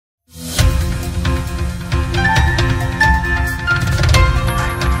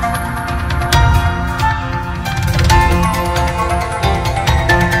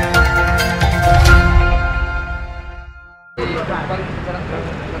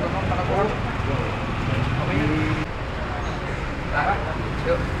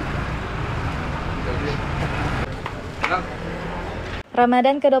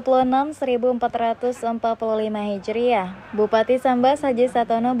Ramadhan ke-26 1445 Hijriah, Bupati Sambas Haji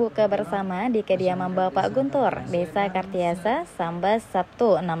Satono buka bersama di kediaman Bapak Guntur, Desa Kartiasa, Sambas,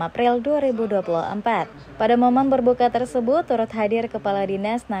 Sabtu 6 April 2024. Pada momen berbuka tersebut turut hadir Kepala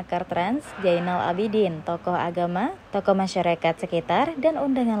Dinas Nakar Trans, Jainal Abidin, tokoh agama, tokoh masyarakat sekitar, dan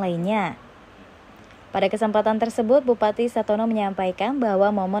undangan lainnya. Pada kesempatan tersebut, Bupati Satono menyampaikan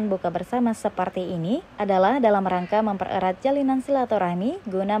bahwa momen buka bersama seperti ini adalah dalam rangka mempererat jalinan silaturahmi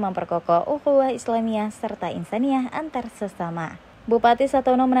guna memperkokoh ukhuwah Islamiyah serta insaniah antar sesama. Bupati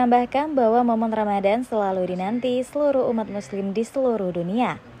Satono menambahkan bahwa momen Ramadhan selalu dinanti seluruh umat muslim di seluruh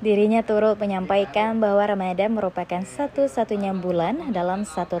dunia. Dirinya turut menyampaikan bahwa Ramadhan merupakan satu-satunya bulan dalam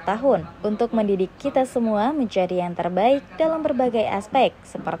satu tahun untuk mendidik kita semua menjadi yang terbaik dalam berbagai aspek,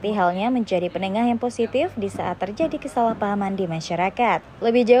 seperti halnya menjadi penengah yang positif di saat terjadi kesalahpahaman di masyarakat.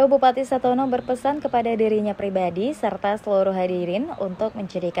 Lebih jauh, Bupati Satono berpesan kepada dirinya pribadi serta seluruh hadirin untuk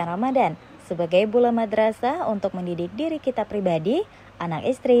menjadikan Ramadhan sebagai bulan madrasah untuk mendidik diri kita pribadi, anak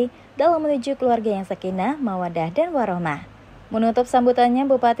istri, dalam menuju keluarga yang sakinah, mawaddah, dan warohmah. Menutup sambutannya,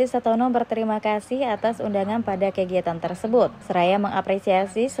 Bupati Satono berterima kasih atas undangan pada kegiatan tersebut, seraya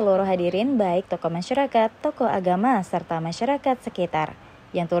mengapresiasi seluruh hadirin baik tokoh masyarakat, tokoh agama, serta masyarakat sekitar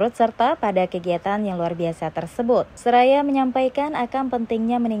yang turut serta pada kegiatan yang luar biasa tersebut, seraya menyampaikan akan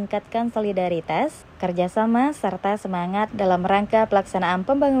pentingnya meningkatkan solidaritas, kerjasama, serta semangat dalam rangka pelaksanaan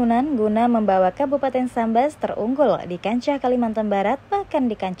pembangunan guna membawa Kabupaten Sambas terunggul di kancah Kalimantan Barat, bahkan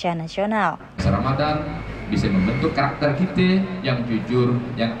di kancah nasional. Ramadhan bisa membentuk karakter kita yang jujur,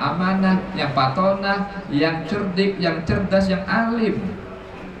 yang amanah, yang patonah, yang cerdik, yang cerdas, yang alim.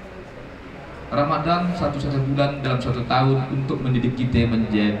 Ramadhan satu-satu bulan dalam satu tahun untuk mendidik kita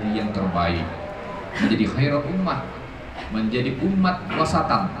menjadi yang terbaik, menjadi khairul ummah, menjadi umat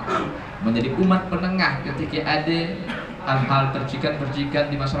wasatan, menjadi umat penengah ketika ada hal-hal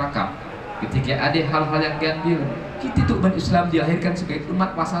percikan-percikan di masyarakat, ketika ada hal-hal yang ganjil. Kita itu umat Islam dilahirkan sebagai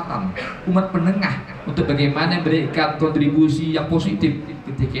umat wasatan, umat penengah untuk bagaimana memberikan kontribusi yang positif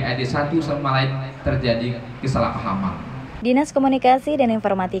ketika ada satu sama lain terjadi kesalahpahaman. Dinas Komunikasi dan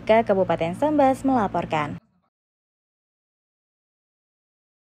Informatika Kabupaten Sambas melaporkan.